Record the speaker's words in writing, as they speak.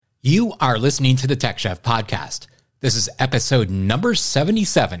You are listening to the Tech Chef podcast. This is episode number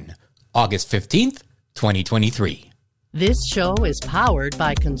 77, August 15th, 2023. This show is powered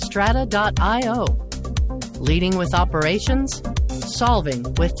by Constrata.io. Leading with operations, solving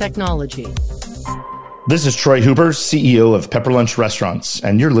with technology. This is Troy Huber, CEO of Pepper Lunch Restaurants,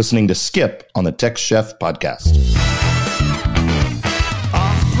 and you're listening to Skip on the Tech Chef podcast.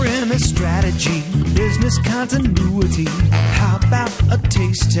 Off-premise strategy, business continuity. How about a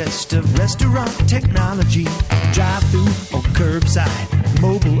taste test of restaurant technology? Drive-through or curbside,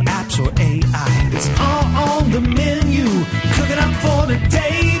 mobile apps or AI. It's all on the menu, cooking up for the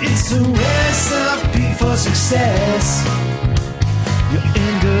day. It's a recipe for success. You're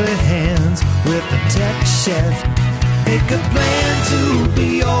in good hands with the Tech Chef. Make a plan to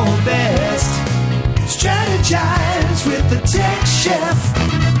be your best. Strategize with the Tech Chef.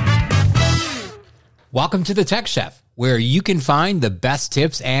 Welcome to the Tech Chef, where you can find the best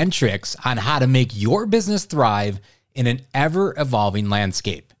tips and tricks on how to make your business thrive in an ever-evolving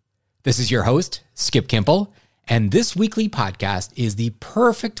landscape. This is your host, Skip Kimple, and this weekly podcast is the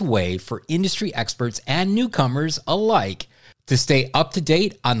perfect way for industry experts and newcomers alike to stay up to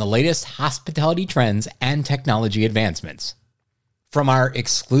date on the latest hospitality trends and technology advancements. From our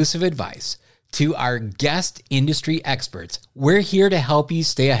exclusive advice to our guest industry experts, we're here to help you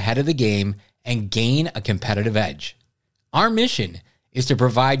stay ahead of the game and gain a competitive edge. Our mission is to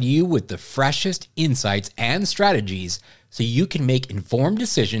provide you with the freshest insights and strategies so you can make informed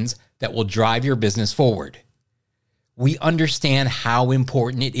decisions that will drive your business forward. We understand how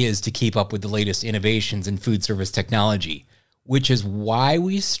important it is to keep up with the latest innovations in food service technology, which is why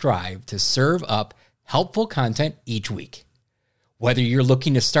we strive to serve up helpful content each week. Whether you're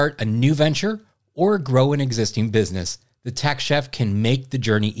looking to start a new venture or grow an existing business, the Tech Chef can make the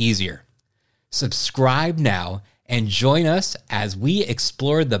journey easier. Subscribe now and join us as we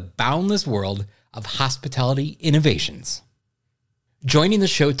explore the boundless world of hospitality innovations. Joining the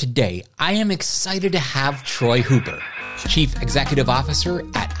show today, I am excited to have Troy Huber, Chief Executive Officer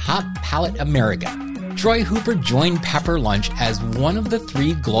at Hot Palate America. Troy Huber joined Pepper Lunch as one of the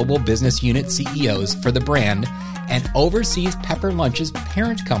 3 global business unit CEOs for the brand and oversees Pepper Lunch's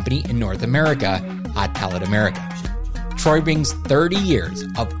parent company in North America, Hot Palate America. Troy brings 30 years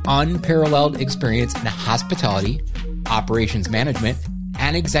of unparalleled experience in hospitality, operations management,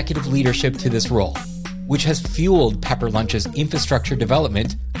 and executive leadership to this role, which has fueled Pepper Lunch's infrastructure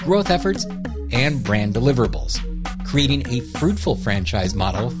development, growth efforts, and brand deliverables, creating a fruitful franchise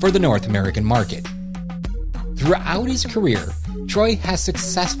model for the North American market. Throughout his career, Troy has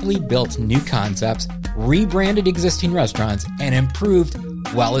successfully built new concepts, rebranded existing restaurants, and improved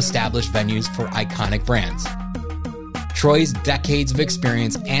well-established venues for iconic brands. Troy's decades of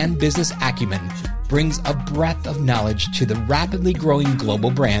experience and business acumen brings a breadth of knowledge to the rapidly growing global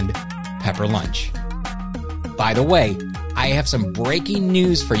brand, Pepper Lunch. By the way, I have some breaking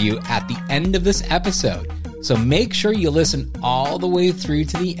news for you at the end of this episode, so make sure you listen all the way through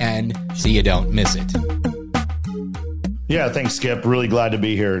to the end so you don't miss it. Yeah, thanks, Skip. Really glad to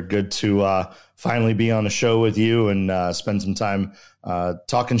be here. Good to finally be on the show with you and spend some time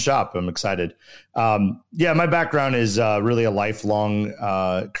talking shop. I'm excited. My background is really a lifelong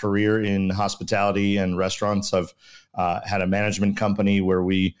career in hospitality and restaurants. I've had a management company where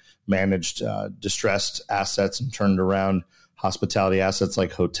we managed distressed assets and turned around hospitality assets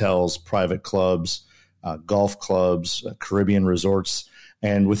like hotels, private clubs, golf clubs, Caribbean resorts.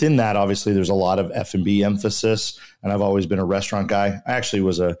 And within that, obviously, there's a lot of F&B emphasis, and I've always been a restaurant guy. I actually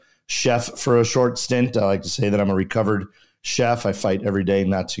was a chef for a short stint. I like to say that I'm a recovered chef. I fight every day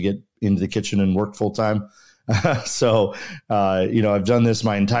not to get into the kitchen and work full time. So, I've done this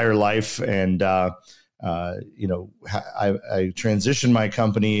my entire life, and I transitioned my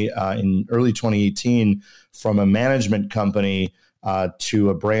company in early 2018 from a management company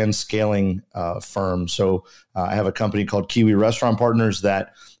to a brand scaling firm. So I have a company called Kiwi Restaurant Partners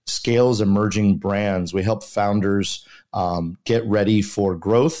that scales emerging brands. We help founders get ready for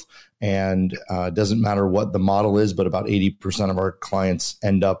growth, and it doesn't matter what the model is, but about 80% of our clients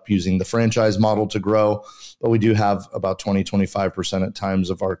end up using the franchise model to grow. But we do have about 25% at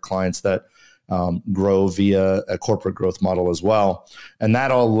times of our clients that grow via a corporate growth model as well. And that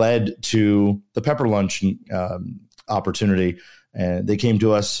all led to the Pepper Lunch opportunity. And they came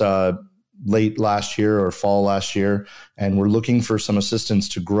to us late last year or fall last year, and we're looking for some assistance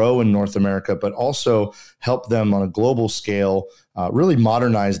to grow in North America, but also help them on a global scale, really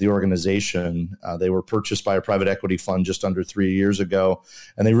modernize the organization. They were purchased by a private equity fund just under 3 years ago,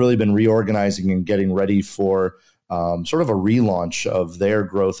 and they've really been reorganizing and getting ready for sort of a relaunch of their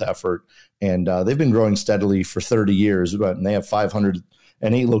growth effort. And they've been growing steadily for 30 years, and they have 500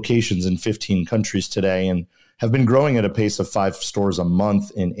 and 8 locations in 15 countries today, and have been growing at a pace of 5 stores a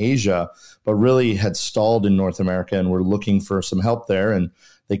month in Asia, but really had stalled in North America and were looking for some help there. And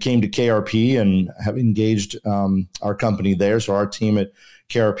they came to KRP and have engaged our company there. So our team at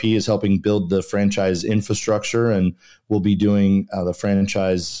KRP is helping build the franchise infrastructure, and we'll be doing the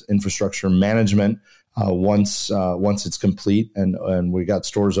franchise infrastructure management once it's complete and we got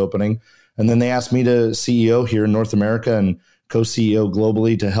stores opening. And then they asked me to CEO here in North America and co-CEO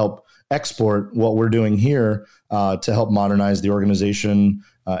globally to help export what we're doing here to help modernize the organization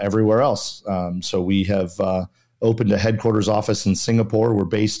everywhere else. So we have opened a headquarters office in Singapore. We're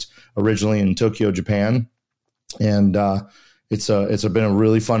based originally in Tokyo, Japan. And it's been a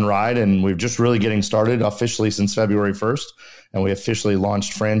really fun ride, and we're just really getting started officially since February 1st. And we officially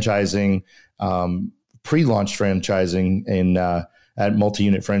launched franchising, pre-launched franchising at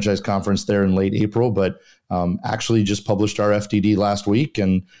Multi-Unit Franchise Conference there in late April, but actually just published our FDD last week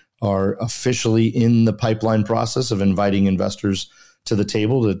and are officially in the pipeline process of inviting investors to the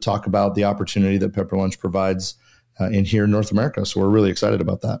table to talk about the opportunity that Pepper Lunch provides in here in North America. So we're really excited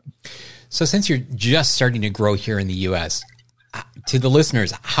about that. So since you're just starting to grow here in the U.S., to the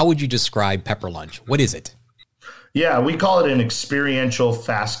listeners, how would you describe Pepper Lunch? What is it? Yeah, we call it an experiential,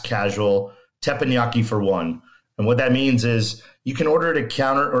 fast casual teppanyaki for one. And what that means is you can order at a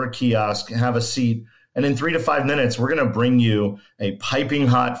counter or a kiosk, have a seat, and in 3 to 5 minutes, we're going to bring you a piping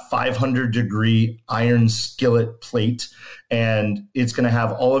hot 500-degree iron skillet plate, and it's going to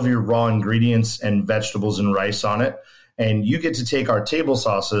have all of your raw ingredients and vegetables and rice on it. And you get to take our table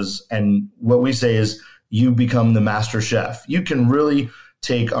sauces, and what we say is you become the master chef. You can really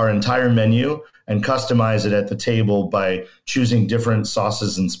take our entire menu and customize it at the table by choosing different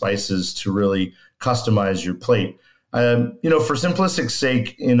sauces and spices to really customize your plate. For simplistic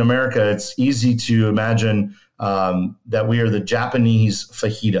sake, in America, it's easy to imagine that we are the Japanese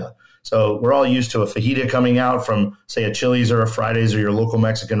fajita. So we're all used to a fajita coming out from, say, a Chili's or a Fridays or your local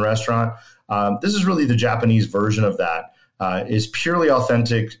Mexican restaurant. This is really the Japanese version of that. Is purely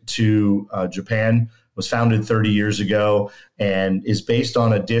authentic to Japan, was founded 30 years ago, and is based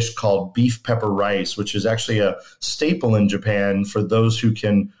on a dish called beef pepper rice, which is actually a staple in Japan for those who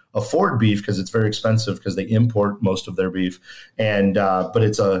can afford beef, because it's very expensive because they import most of their beef. And but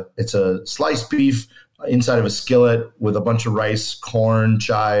it's a sliced beef inside of a skillet with a bunch of rice, corn,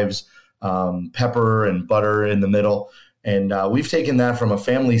 chives, pepper, and butter in the middle. And we've taken that from a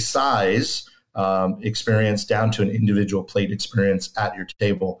family size experience down to an individual plate experience at your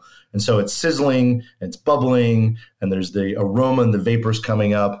table. And so it's sizzling, it's bubbling, and there's the aroma and the vapors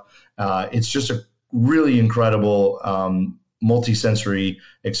coming up. It's just a really incredible multi-sensory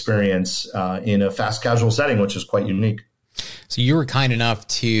experience in a fast casual setting, which is quite unique. So you were kind enough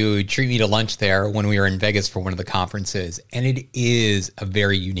to treat me to lunch there when we were in Vegas for one of the conferences, and it is a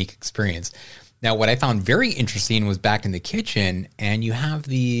very unique experience. Now, what I found very interesting was back in the kitchen, and you have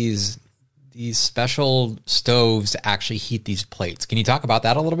these special stoves to actually heat these plates. Can you talk about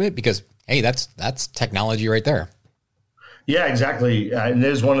that a little bit? Because, hey, that's technology right there. Yeah, exactly. And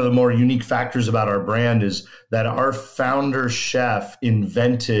it is one of the more unique factors about our brand is that our founder chef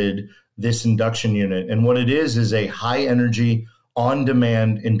invented this induction unit. And what it is a high energy,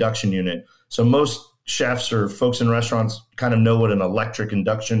 on-demand induction unit. So most chefs or folks in restaurants kind of know what an electric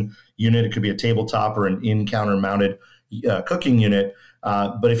induction unit, it could be a tabletop or an in-counter mounted cooking unit.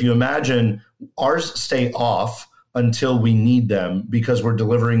 But if you imagine, ours stay off until we need them because we're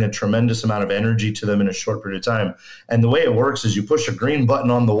delivering a tremendous amount of energy to them in a short period of time. And the way it works is you push a green button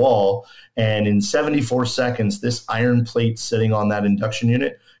on the wall, and in 74 seconds, this iron plate sitting on that induction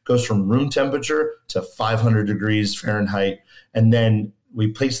unit goes from room temperature to 500 degrees Fahrenheit. And then we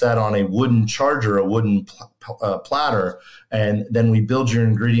place that on a wooden charger, a wooden platter, and then we build your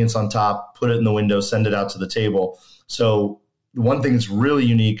ingredients on top, put it in the window, send it out to the table. So one thing that's really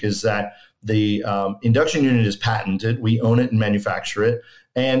unique is that the induction unit is patented. We own it and manufacture it.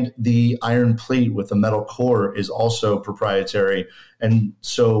 And the iron plate with the metal core is also proprietary. And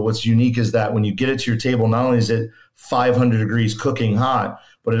so what's unique is that when you get it to your table, not only is it 500 degrees cooking hot,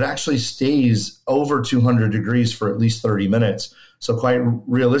 but it actually stays over 200 degrees for at least 30 minutes. So quite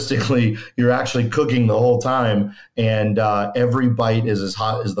realistically, you're actually cooking the whole time, and every bite is as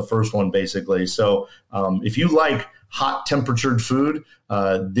hot as the first one, basically. So if you like hot temperatured food,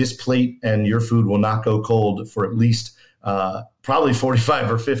 this plate and your food will not go cold for at least probably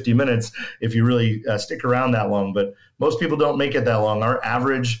 45 or 50 minutes if you really stick around that long. But most people don't make it that long. Our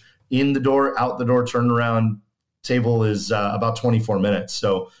average in the door, out the door, turnaround table is about 24 minutes.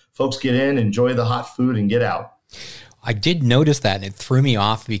 So folks get in, enjoy the hot food, and get out. I did notice that, and it threw me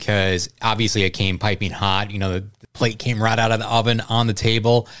off because obviously it came piping hot. The plate came right out of the oven on the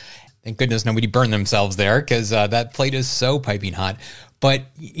table. Thank goodness nobody burned themselves there, because that plate is so piping hot. But,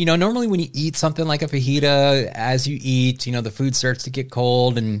 normally when you eat something like a fajita, as you eat, the food starts to get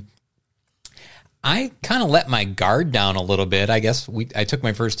cold, and I kind of let my guard down a little bit. I guess I took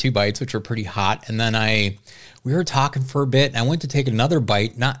my first 2 bites, which were pretty hot, and then we were talking for a bit, and I went to take another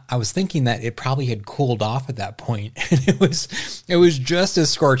bite. I was thinking that it probably had cooled off at that point. And it was just as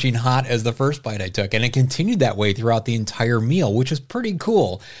scorching hot as the first bite I took, and it continued that way throughout the entire meal, which was pretty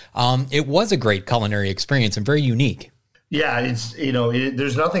cool. It was a great culinary experience and very unique. Yeah, it's,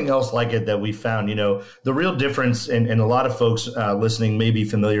 there's nothing else like it that we found. The real difference, and a lot of folks listening may be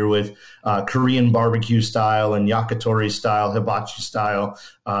familiar with Korean barbecue style and yakitori style, hibachi style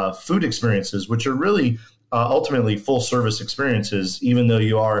food experiences, which are really ultimately full service experiences, even though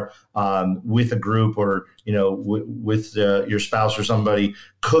you are with a group or, with your spouse or somebody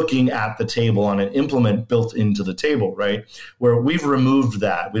cooking at the table on an implement built into the table, right? Where we've removed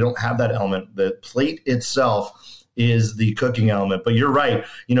that. We don't have that element. The plate itself is the cooking element. But you're right.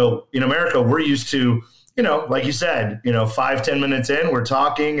 In America, we're used to, like you said, 5-10 minutes in, we're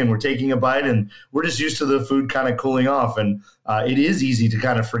talking and we're taking a bite, and we're just used to the food kind of cooling off. And it is easy to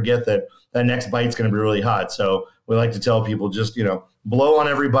kind of forget that next bite's going to be really hot. So we like to tell people just, blow on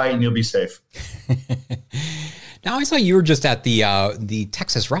every bite and you'll be safe. Now, I saw you were just at the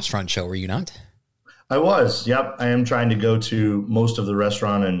Texas Restaurant Show, were you not? I was. Yep. I am trying to go to most of the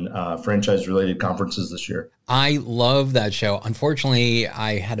restaurant and franchise-related conferences this year. I love that show. Unfortunately,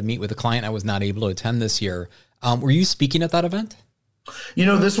 I had to meet with a client. I was not able to attend this year. Were you speaking at that event?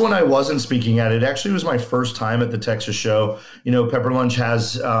 This one I wasn't speaking at. It actually was my first time at the Texas show. Pepper Lunch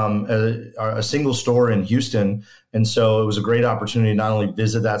has a single store in Houston. And so it was a great opportunity to not only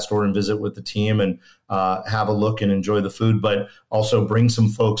visit that store and visit with the team and have a look and enjoy the food, but also bring some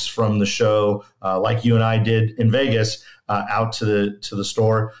folks from the show, like you and I did in Vegas, out to the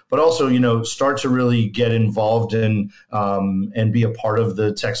store, but also, start to really get involved in and be a part of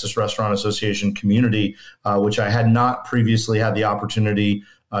the Texas Restaurant Association community, which I had not previously had the opportunity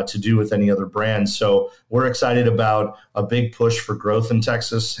to do with any other brands. So we're excited about a big push for growth in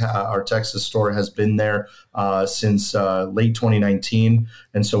Texas. Our Texas store has been there since late 2019.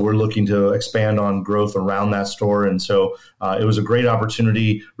 And so we're looking to expand on growth around that store. And so it was a great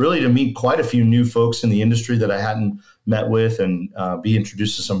opportunity really to meet quite a few new folks in the industry that I hadn't met with, and be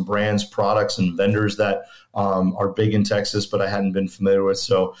introduced to some brands, products, and vendors that are big in Texas, but I hadn't been familiar with.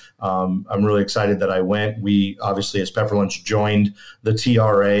 So I'm really excited that I went. We obviously, as Pepper Lunch, joined the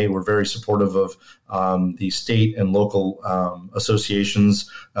TRA. We're very supportive of the state and local associations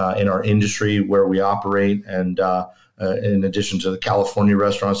in our industry where we operate, and in addition to the California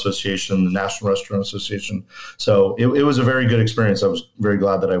Restaurant Association, the National Restaurant Association. So it was a very good experience. I was very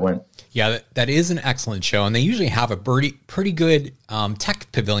glad that I went. Yeah, that is an excellent show. And they usually have a pretty good tech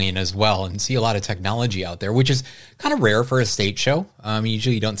pavilion as well, and see a lot of technology out there, which is kind of rare for a state show.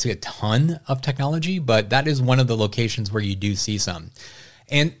 Usually you don't see a ton of technology, but that is one of the locations where you do see some.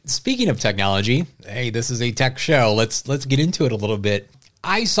 And speaking of technology, hey, this is a tech show. Let's get into it a little bit.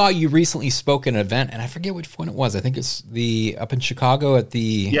 I saw you recently spoke at an event, and I forget which one it was. I think it's up in Chicago at the...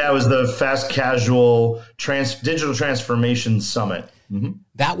 Yeah, it was the Fast Casual Digital Transformation Summit. Mm-hmm.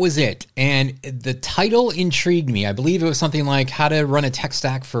 That was it. And the title intrigued me. I believe it was something like How to Run a Tech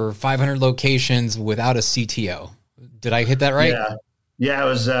Stack for 500 Locations Without a CTO. Did I hit that right? Yeah, it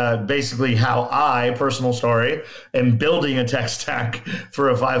was basically how personal story, am building a tech stack for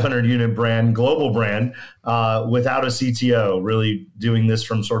a 500-unit brand, global brand, without a CTO, really doing this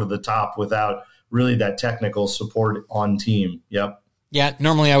from sort of the top without really that technical support on team. Yep. Yeah,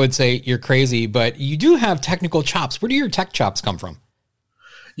 normally I would say you're crazy, but you do have technical chops. Where do your tech chops come from?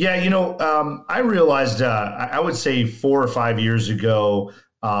 Yeah, I realized, I would say 4 or 5 years ago,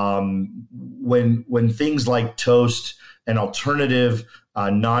 when things like Toast and alternative,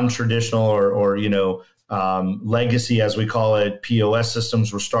 non-traditional or legacy, as we call it, POS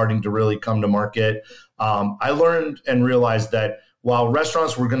systems were starting to really come to market. I learned and realized that while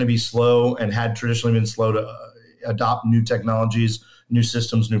restaurants were going to be slow and had traditionally been slow to adopt new technologies, new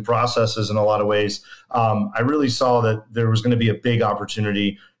systems, new processes in a lot of ways, I really saw that there was going to be a big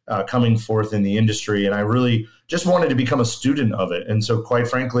opportunity coming forth in the industry. And I really just wanted to become a student of it. And so quite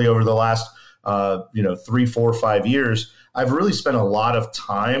frankly, over the last 3, 4, 5 years, I've really spent a lot of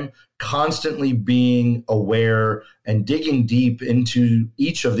time constantly being aware and digging deep into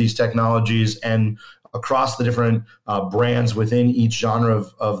each of these technologies and across the different brands within each genre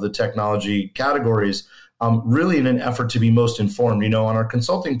of the technology categories, really in an effort to be most informed. On our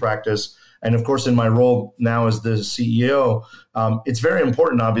consulting practice, And of course, in my role now as the CEO, it's very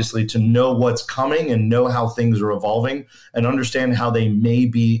important, obviously, to know what's coming and know how things are evolving and understand how they may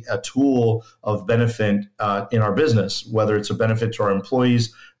be a tool of benefit in our business, whether it's a benefit to our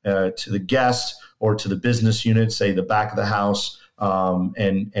employees, to the guest, or to the business unit, say the back of the house,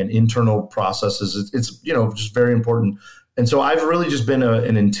 and internal processes. It's just very important. And so I've really just been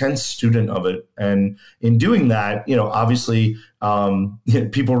an intense student of it. And in doing that, obviously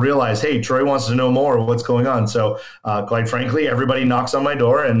people realize, hey, Troy wants to know more of what's going on. So quite frankly, everybody knocks on my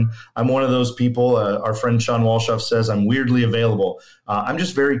door, and I'm one of those people. Our friend Sean Walshoff says I'm weirdly available. I'm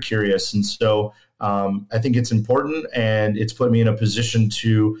just very curious. And so I think it's important, and it's put me in a position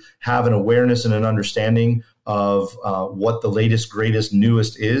to have an awareness and an understanding of what the latest, greatest,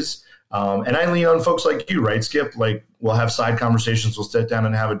 newest is. And I lean on folks like you, right, Skip? Like, we'll have side conversations. We'll sit down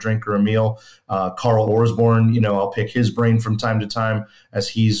and have a drink or a meal. Carl Orsborn, I'll pick his brain from time to time as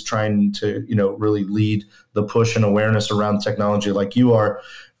he's trying to, really lead the push and awareness around technology like you are.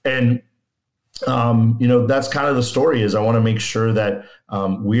 And, that's kind of the story. Is I want to make sure that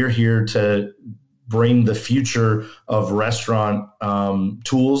we're here to bring the future of restaurant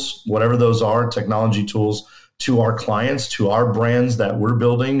tools, whatever those are, technology tools, to our clients, to our brands that we're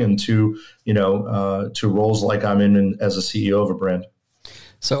building, and to roles like I'm in as a CEO of a brand.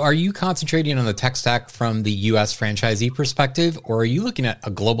 So are you concentrating on the tech stack from the U.S. franchisee perspective, or are you looking at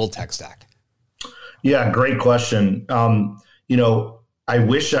a global tech stack? Yeah, great question. I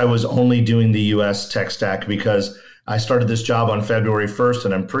wish I was only doing the U.S. tech stack, because I started this job on February 1st,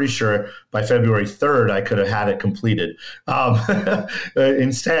 and I'm pretty sure by February 3rd, I could have had it completed.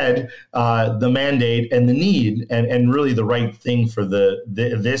 Instead, the mandate and the need and really the right thing for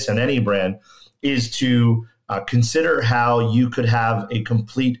this and any brand is to consider how you could have a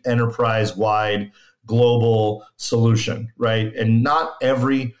complete enterprise-wide global solution, right? And not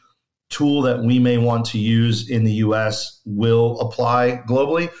every tool that we may want to use in the U.S. will apply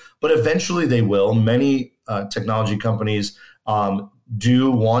globally, but eventually they will. Many technology companies do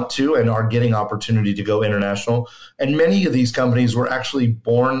want to and are getting opportunity to go international. And many of these companies were actually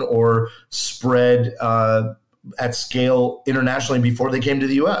born or spread at scale internationally before they came to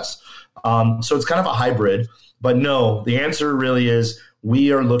the U.S. So it's kind of a hybrid. But no, the answer really is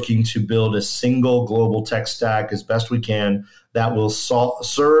we are looking to build a single global tech stack as best we can that will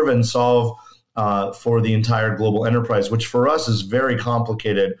serve and solve for the entire global enterprise, which for us is very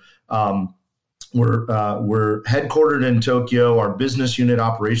complicated. We're headquartered in Tokyo. Our business unit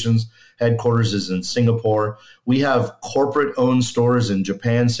operations headquarters is in Singapore. We have corporate-owned stores in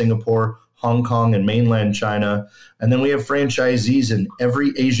Japan, Singapore, Hong Kong, and mainland China. And then we have franchisees in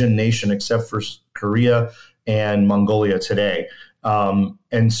every Asian nation except for Korea and Mongolia today.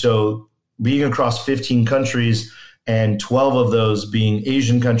 And so being across 15 countries, and 12 of those being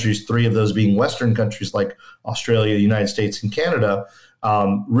Asian countries, 3 of those being Western countries like Australia, the United States, and Canada,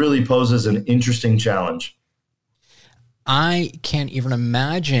 really poses an interesting challenge. I can't even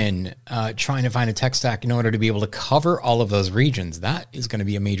imagine trying to find a tech stack in order to be able to cover all of those regions. That is going to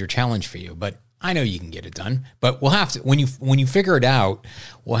be a major challenge for you, but I know you can get it done. But we'll have to, when you figure it out,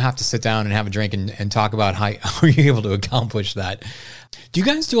 we'll have to sit down and have a drink and talk about how you're able to accomplish that. Do you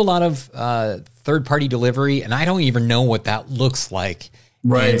guys do a lot of third-party delivery? And I don't even know what that looks like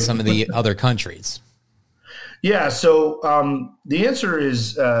in some of the other countries. Yeah, so the answer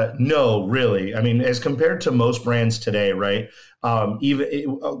is no, really. I mean, as compared to most brands today, right? Even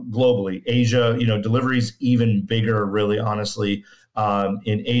globally, Asia, delivery's even bigger, really, honestly,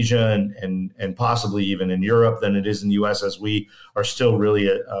 in Asia and possibly even in Europe than it is in the U.S., as we are still really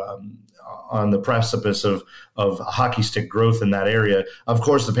on the precipice of hockey stick growth in that area. Of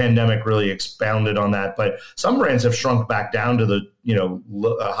course, the pandemic really expounded on that, but some brands have shrunk back down to the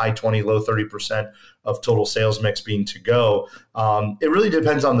high 20, low 30% of total sales mix being to go. It really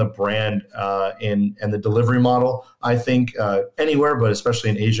depends on the brand and the delivery model, I think, anywhere, but especially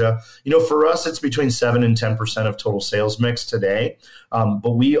in Asia. For us, it's between 7 and 10% of total sales mix today.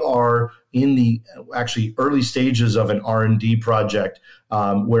 But we are in the actually early stages of an R&D project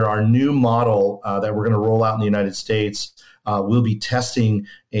where our new model that we're going to roll out in the United States we'll be testing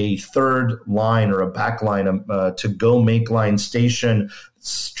a third line or a back line, to-go make line station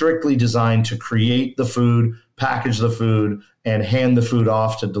strictly designed to create the food, package the food, and hand the food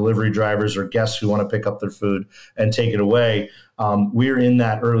off to delivery drivers or guests who want to pick up their food and take it away. We're in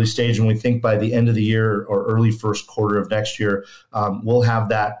that early stage, and we think by the end of the year or early first quarter of next year, we'll have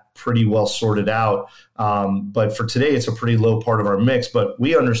that pretty well sorted out. But for today, it's a pretty low part of our mix. But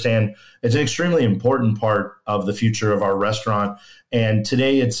we understand it's an extremely important part of the future of our restaurant. And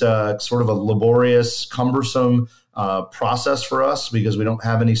today, it's sort of a laborious, cumbersome process for us because we don't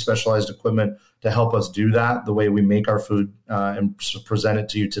have any specialized equipment to help us do that. The way we make our food and present it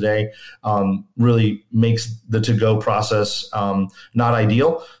to you today really makes the to-go process not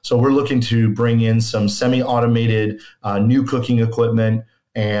ideal. So we're looking to bring in some semi-automated new cooking equipment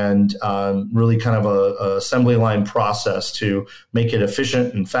and really kind of a assembly line process to make it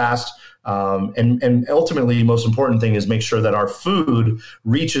efficient and fast. And ultimately, most important thing is make sure that our food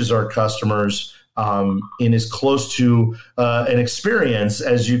reaches our customers in as close to an experience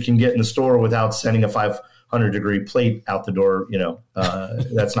as you can get in the store without sending a 500-degree plate out the door.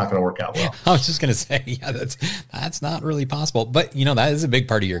 That's not going to work out well. I was just going to say, yeah, that's not really possible. But that is a big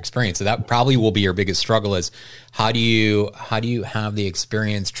part of your experience. So that probably will be your biggest struggle is how do you have the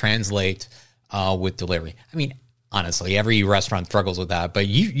experience translate with delivery? I mean, honestly, every restaurant struggles with that, but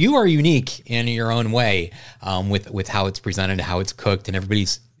you are unique in your own way with how it's presented, how it's cooked, and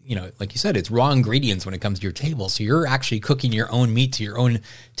everybody's. Like you said, it's raw ingredients when it comes to your table. So you're actually cooking your own meat to your own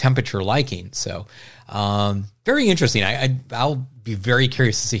temperature liking. So very interesting. I'll be very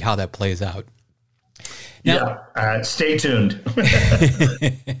curious to see how that plays out. Now, stay tuned.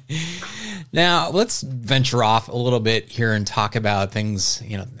 Now, let's venture off a little bit here and talk about things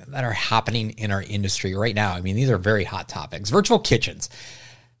that are happening in our industry right now. I mean, these are very hot topics. Virtual kitchens.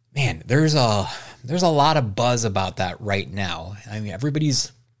 Man, there's a lot of buzz about that right now. I mean,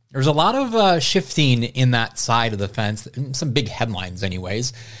 there's a lot of shifting in that side of the fence, some big headlines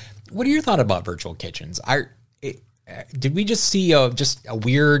anyways. What are your thoughts about virtual kitchens? Did we just see a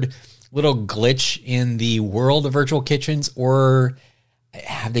weird little glitch in the world of virtual kitchens, or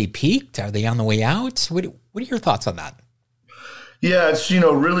have they peaked? Are they on the way out? What are your thoughts on that? Yeah, it's,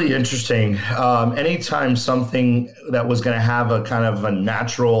 really interesting. Anytime something that was going to have a kind of a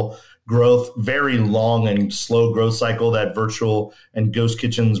natural growth, very long and slow growth cycle that virtual and ghost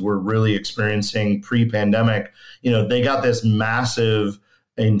kitchens were really experiencing pre-pandemic, they got this massive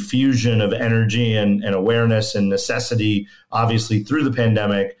infusion of energy and awareness and necessity, obviously through the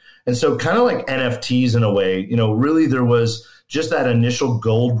pandemic. And so kind of like NFTs in a way, really there was just that initial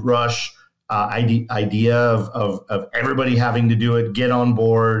gold rush idea of everybody having to do it, get on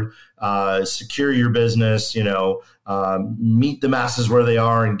board, secure your business, meet the masses where they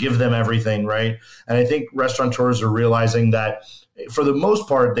are and give them everything, right? And I think restaurateurs are realizing that for the most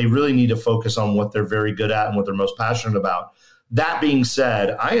part, they really need to focus on what they're very good at and what they're most passionate about. That being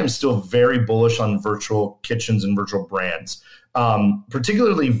said, I am still very bullish on virtual kitchens and virtual brands,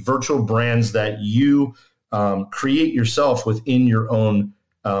 particularly virtual brands that you create yourself within your own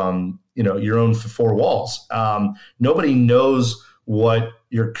your own four walls. Nobody knows what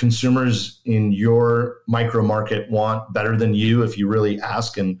your consumers in your micro market want better than you if you really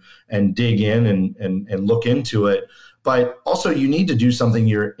ask and dig in and look into it. But also you need to do something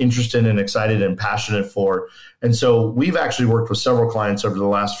you're interested and excited and passionate for. And so we've actually worked with several clients over the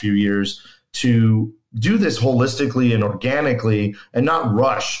last few years to do this holistically and organically and not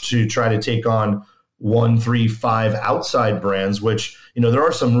rush to try to take on 1, 3, 5 outside brands, which, there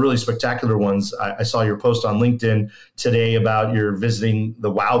are some really spectacular ones. I saw your post on LinkedIn today about you're visiting the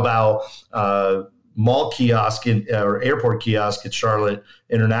Wow Bao mall kiosk or airport kiosk at Charlotte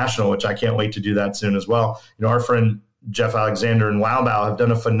International, which I can't wait to do that soon as well. Our friend Jeff Alexander and Wow Bao have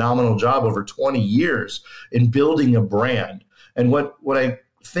done a phenomenal job over 20 years in building a brand. And what I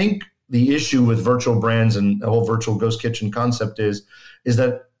think the issue with virtual brands and the whole virtual ghost kitchen concept is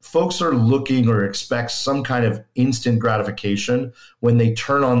that folks are looking or expect some kind of instant gratification when they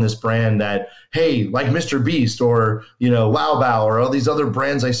turn on this brand that, hey, like Mr. Beast or, Wow Bao or all these other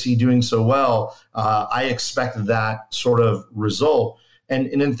brands I see doing so well, I expect that sort of result.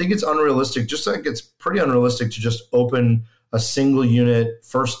 And I think it's unrealistic, just like it's pretty unrealistic to just open a single unit,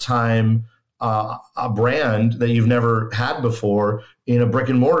 first time a brand that you've never had before in a brick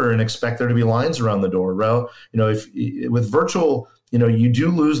and mortar and expect there to be lines around the door. Well, if with virtual, you do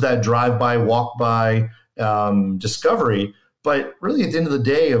lose that drive-by, walk-by discovery. But really, at the end of the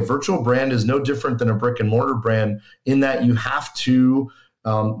day, a virtual brand is no different than a brick and mortar brand in that you have to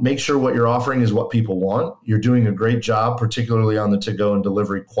make sure what you're offering is what people want. You're doing a great job, particularly on the to-go and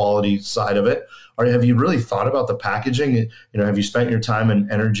delivery quality side of it. Or have you really thought about the packaging? Have you spent your time and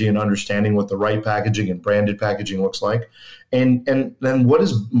energy in understanding what the right packaging and branded packaging looks like? And then what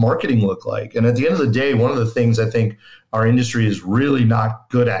does marketing look like? And at the end of the day, one of the things I think our industry is really not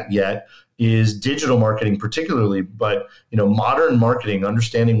good at yet is digital marketing particularly, but modern marketing,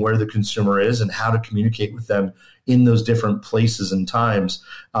 understanding where the consumer is and how to communicate with them in those different places and times.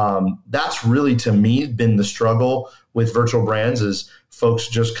 That's really, to me, been the struggle with virtual brands is folks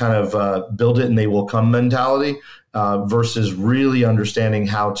just kind of build it and they will come mentality versus really understanding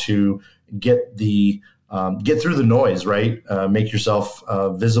how to get the get through the noise, right? Make yourself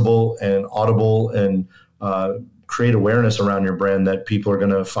visible and audible, and create awareness around your brand that people are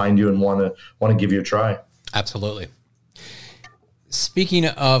going to find you and want to give you a try. Absolutely. Speaking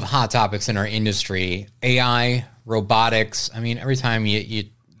of hot topics in our industry, AI, robotics. I mean, every time you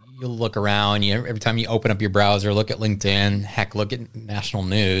look around, every time you open up your browser, look at LinkedIn, heck, look at national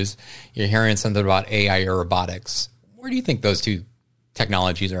news, you're hearing something about AI or robotics. Where do you think those two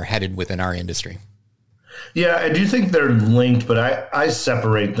technologies are headed within our industry? Yeah, I do think they're linked, but I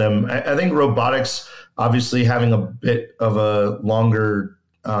separate them. I think robotics, obviously having a bit of a longer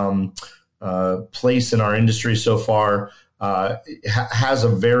place in our industry so far, has a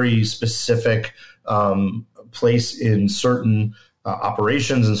very specific place in certain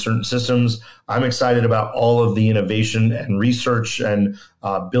operations and certain systems. I'm excited about all of the innovation and research and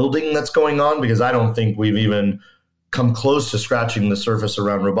building that's going on, because I don't think we've even come close to scratching the surface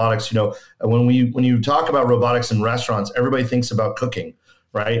around robotics. When you talk about robotics in restaurants, everybody thinks about cooking,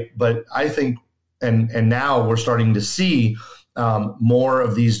 right? But I think, and now we're starting to see more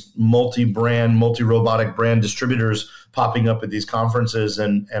of these multi-brand, multi-robotic brand distributors popping up at these conferences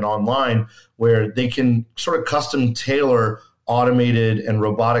and online, where they can sort of custom tailor automated and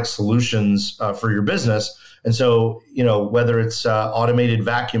robotic solutions for your business. And so, whether it's automated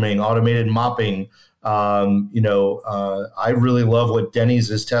vacuuming, automated mopping, I really love what Denny's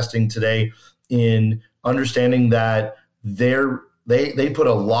is testing today in understanding that they put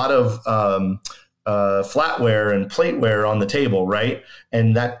a lot of flatware and plateware on the table, right?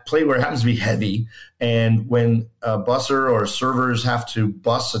 And that plateware happens to be heavy. And when a busser or servers have to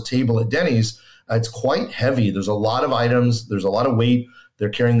bus a table at Denny's, it's quite heavy. There's a lot of items. There's a lot of weight. They're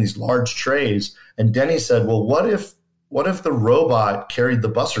carrying these large trays. And Denny said, well, what if the robot carried the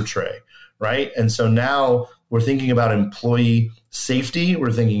busser tray, right? And so now we're thinking about employee safety.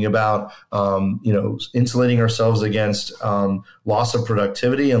 We're thinking about, insulating ourselves against loss of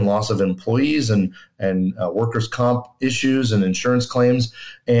productivity and loss of employees and workers' comp issues and insurance claims.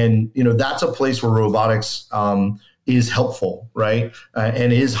 And, that's a place where robotics is helpful, right?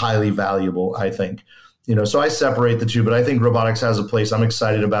 And is highly valuable, I think. So I separate the two, but I think robotics has a place. I'm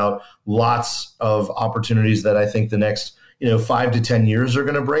excited about lots of opportunities that I think the next 5 to 10 years are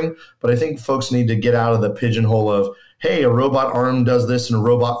going to bring. But I think folks need to get out of the pigeonhole of, hey, a robot arm does this and a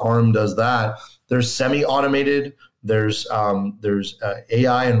robot arm does that. There's semi-automated, there's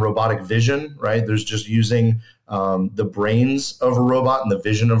AI and robotic vision, right? There's just using the brains of a robot and the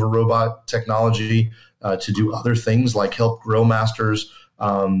vision of a robot technology to do other things like help grill masters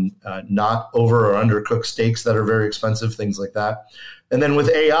not over or undercook steaks that are very expensive, things like that. And then with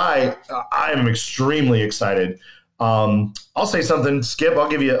AI, I am extremely excited. I'll say something, Skip. I'll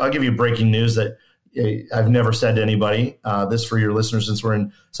give you breaking news that I've never said to anybody. This for your listeners, since we're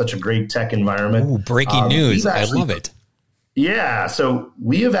in such a great tech environment. Ooh, breaking news! I love it. Yeah, so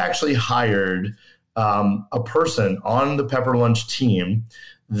we have actually hired a person on the Pepper Lunch team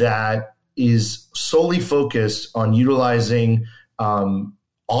that is solely focused on utilizing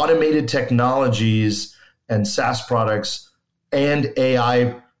automated technologies and SaaS products and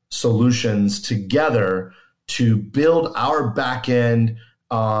AI solutions together to build our back-end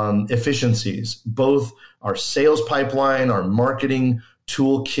efficiencies, both our sales pipeline, our marketing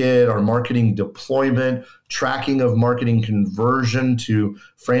toolkit, our marketing deployment, tracking of marketing conversion to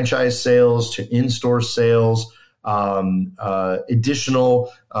franchise sales, to in-store sales,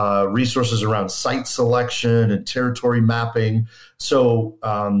 additional resources around site selection and territory mapping. So,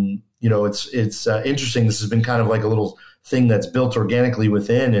 it's interesting. This has been kind of like a little thing that's built organically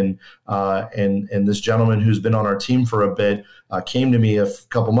within. And this gentleman who's been on our team for a bit came to me a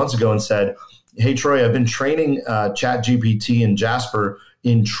couple months ago and said, hey, Troy, I've been training ChatGPT and Jasper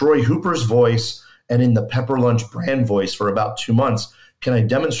in Troy Hooper's voice and in the Pepper Lunch brand voice for about 2 months. Can I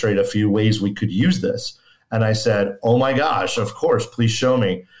demonstrate a few ways we could use this? And I said, oh my gosh, of course, please show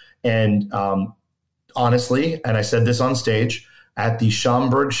me. And honestly, and I said this on stage, at the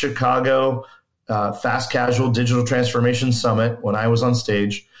Schaumburg Chicago Fast Casual Digital Transformation Summit, when I was on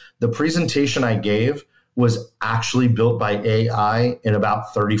stage, the presentation I gave was actually built by AI in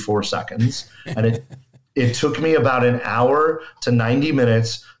about 34 seconds. And it took me about an hour to 90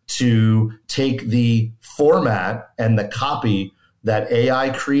 minutes to take the format and the copy that AI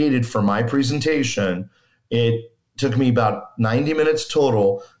created for my presentation. It took me about 90 minutes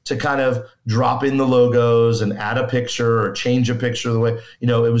total to kind of drop in the logos and add a picture or change a picture the way, it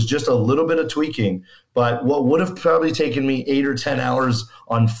was just a little bit of tweaking. But what would have probably taken me 8 or 10 hours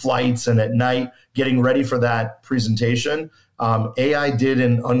on flights and at night getting ready for that presentation, AI did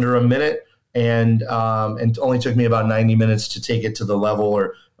in under a minute and it only took me about 90 minutes to take it to the level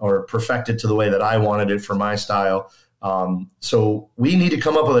or perfect it to the way that I wanted it for my style. So we need to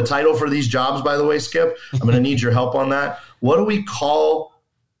come up with a title for these jobs, by the way, Skip. I'm going to need your help on that. What do we call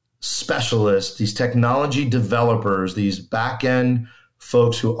specialists, these technology developers, these back-end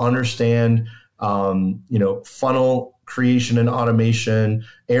folks who understand, funnel creation and automation,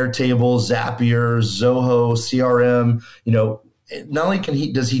 Airtable, Zapier, Zoho, CRM, not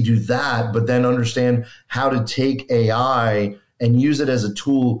only does he do that, but then understand how to take AI and use it as a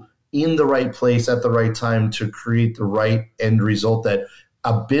tool in the right place at the right time to create the right end result that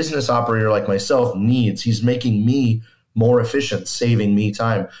a business operator like myself needs. He's making me more efficient, saving me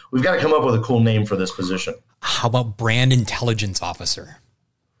time. We've got to come up with a cool name for this position. How about brand intelligence officer?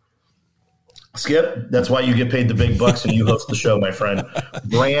 Skip, that's why you get paid the big bucks and you host the show, my friend.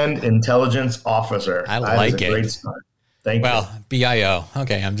 Brand intelligence officer. I like it. Great start. Thank you. Well, BIO.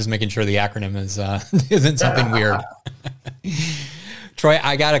 Okay, I'm just making sure the acronym is isn't something weird. Troy,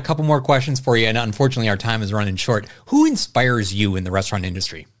 I got a couple more questions for you, and unfortunately our time is running short. Who inspires you in the restaurant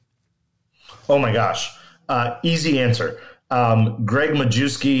industry? Oh my gosh. Easy answer. Greg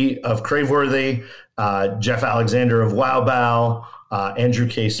Majewski of Craveworthy, Jeff Alexander of Wow Bao, Andrew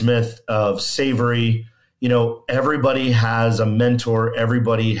K. Smith of Savory. Everybody has a mentor.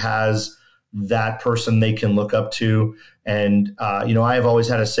 Everybody has that person they can look up to. And, I have always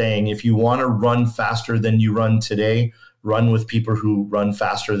had a saying, if you want to run faster than you run today, run with people who run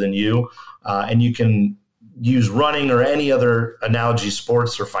faster than you. And you can use running or any other analogy,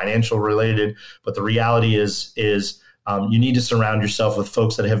 sports or financial related. But the reality is you need to surround yourself with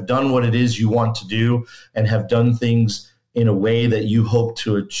folks that have done what it is you want to do and have done things in a way that you hope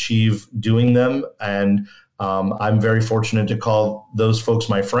to achieve doing them. And I'm very fortunate to call those folks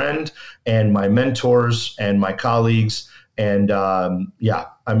my friend and my mentors and my colleagues. And I'm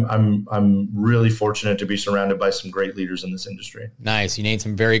really fortunate to be surrounded by some great leaders in this industry. Nice. You named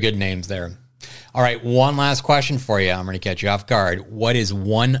some very good names there. All right. One last question for you. I'm going to catch you off guard. What is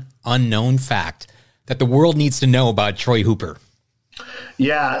one unknown fact that the world needs to know about Troy Hooper?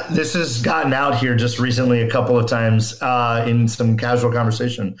 Yeah, this has gotten out here just recently a couple of times in some casual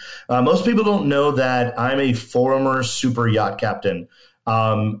conversation. Most people don't know that I'm a former super yacht captain.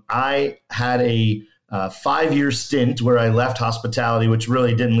 I had a 5-year stint where I left hospitality, which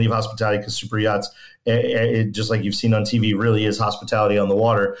really didn't leave hospitality because super yachts, it just like you've seen on TV, really is hospitality on the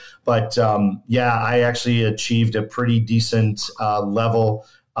water. But I actually achieved a pretty decent level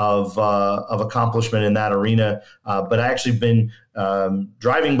of accomplishment in that arena. But I actually been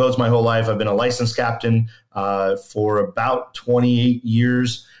driving boats my whole life. I've been a licensed captain for about 28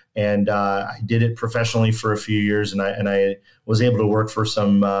 years. And I did it professionally for a few years. And I was able to work for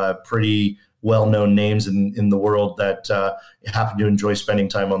some pretty well-known names in the world that happen to enjoy spending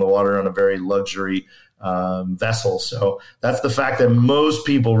time on the water on a very luxury vessel. So that's the fact that most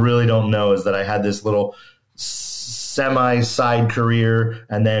people really don't know, is that I had this little semi-side career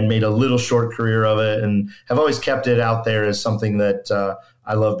and then made a little short career of it, and have always kept it out there as something that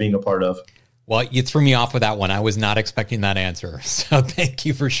I love being a part of. Well, you threw me off with that one. I was not expecting that answer. So thank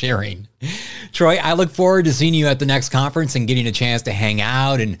you for sharing. Troy, I look forward to seeing you at the next conference and getting a chance to hang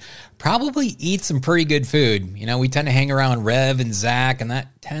out and probably eat some pretty good food. We tend to hang around Rev and Zach, and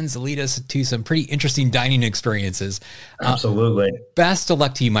that tends to lead us to some pretty interesting dining experiences. Absolutely. Best of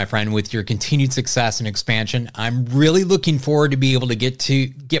luck to you, my friend, with your continued success and expansion. I'm really looking forward to be able to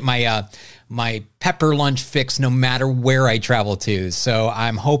get my pepper lunch fix no matter where I travel to. So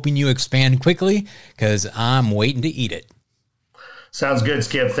I'm hoping you expand quickly because I'm waiting to eat it. Sounds good,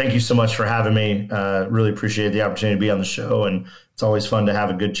 Skip. Thank you so much for having me. Really appreciate the opportunity to be on the show. And it's always fun to have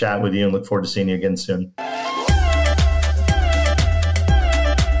a good chat with you, and look forward to seeing you again soon.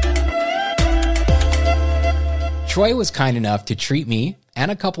 Troy was kind enough to treat me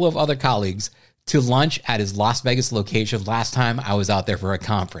and a couple of other colleagues to lunch at his Las Vegas location last time I was out there for a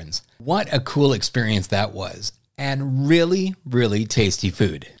conference. What a cool experience that was, and really, really tasty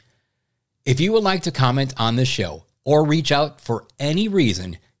food. If you would like to comment on this show or reach out for any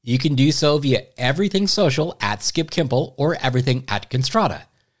reason, you can do so via everything social at Skip Kimple or everything at Constrata.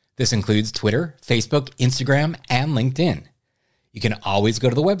 This includes Twitter, Facebook, Instagram, and LinkedIn. You can always go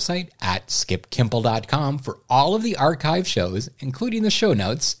to the website at skipkimple.com for all of the archive shows, including the show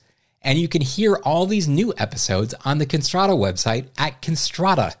notes, and you can hear all these new episodes on the Constrata website at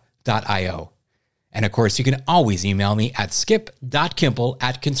constrata.io. And of course, you can always email me at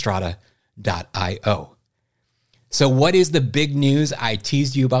skip.kimple@constrata.io. So what is the big news I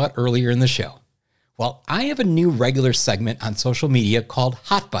teased you about earlier in the show? Well, I have a new regular segment on social media called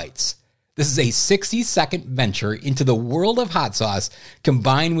Hot Bites. This is a 60-second venture into the world of hot sauce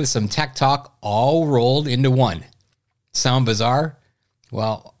combined with some tech talk all rolled into one. Sound bizarre?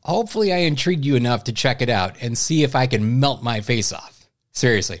 Well, hopefully I intrigued you enough to check it out and see if I can melt my face off.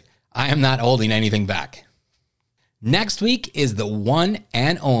 Seriously, I am not holding anything back. Next week is the one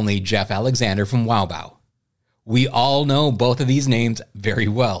and only Jeff Alexander from Wowbow. We all know both of these names very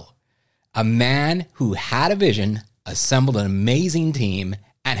well. A man who had a vision, assembled an amazing team,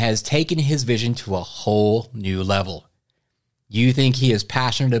 and has taken his vision to a whole new level. You think he is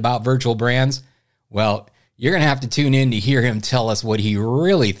passionate about virtual brands? Well, you're going to have to tune in to hear him tell us what he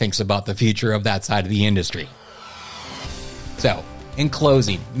really thinks about the future of that side of the industry. So, in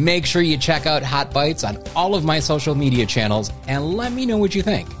closing, make sure you check out Hot Bites on all of my social media channels and let me know what you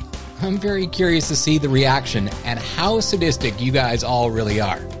think. I'm very curious to see the reaction and how sadistic you guys all really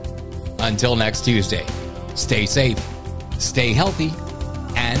are. Until next Tuesday, stay safe, stay healthy,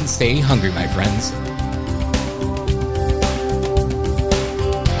 and stay hungry, my friends.